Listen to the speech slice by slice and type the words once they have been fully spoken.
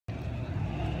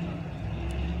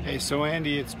Hey, so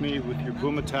Andy, it's me with your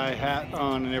Bumatai hat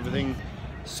on and everything.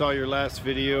 Saw your last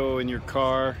video in your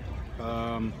car.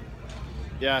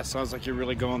 Yeah, sounds like you're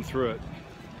really going through it.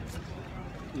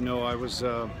 You know, I was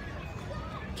a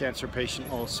cancer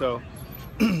patient also,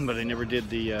 but I never did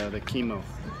the chemo.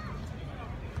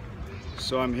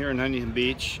 So I'm here in Huntington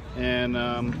Beach, and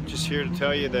just here to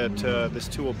tell you that this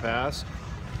too will pass.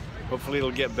 Hopefully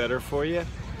it'll get better for you.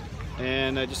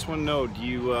 And I just want to know, do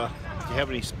you have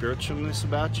any spiritualness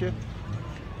about you?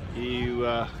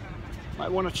 You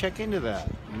might want to check into that.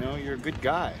 You know, you're a good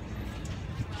guy.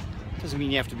 Doesn't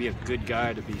mean you have to be a good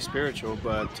guy to be spiritual,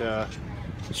 but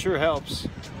it sure helps.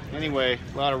 Anyway,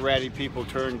 a lot of ratty people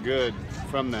turn good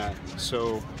from that.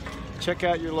 So check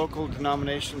out your local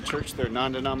denominational church. They're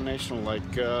non-denominational,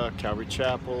 like Calvary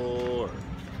Chapel or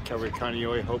Calvary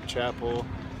Kaneohe Hope Chapel,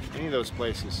 any of those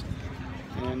places.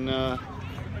 And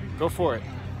go for it.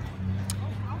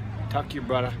 Talk to your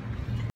brother.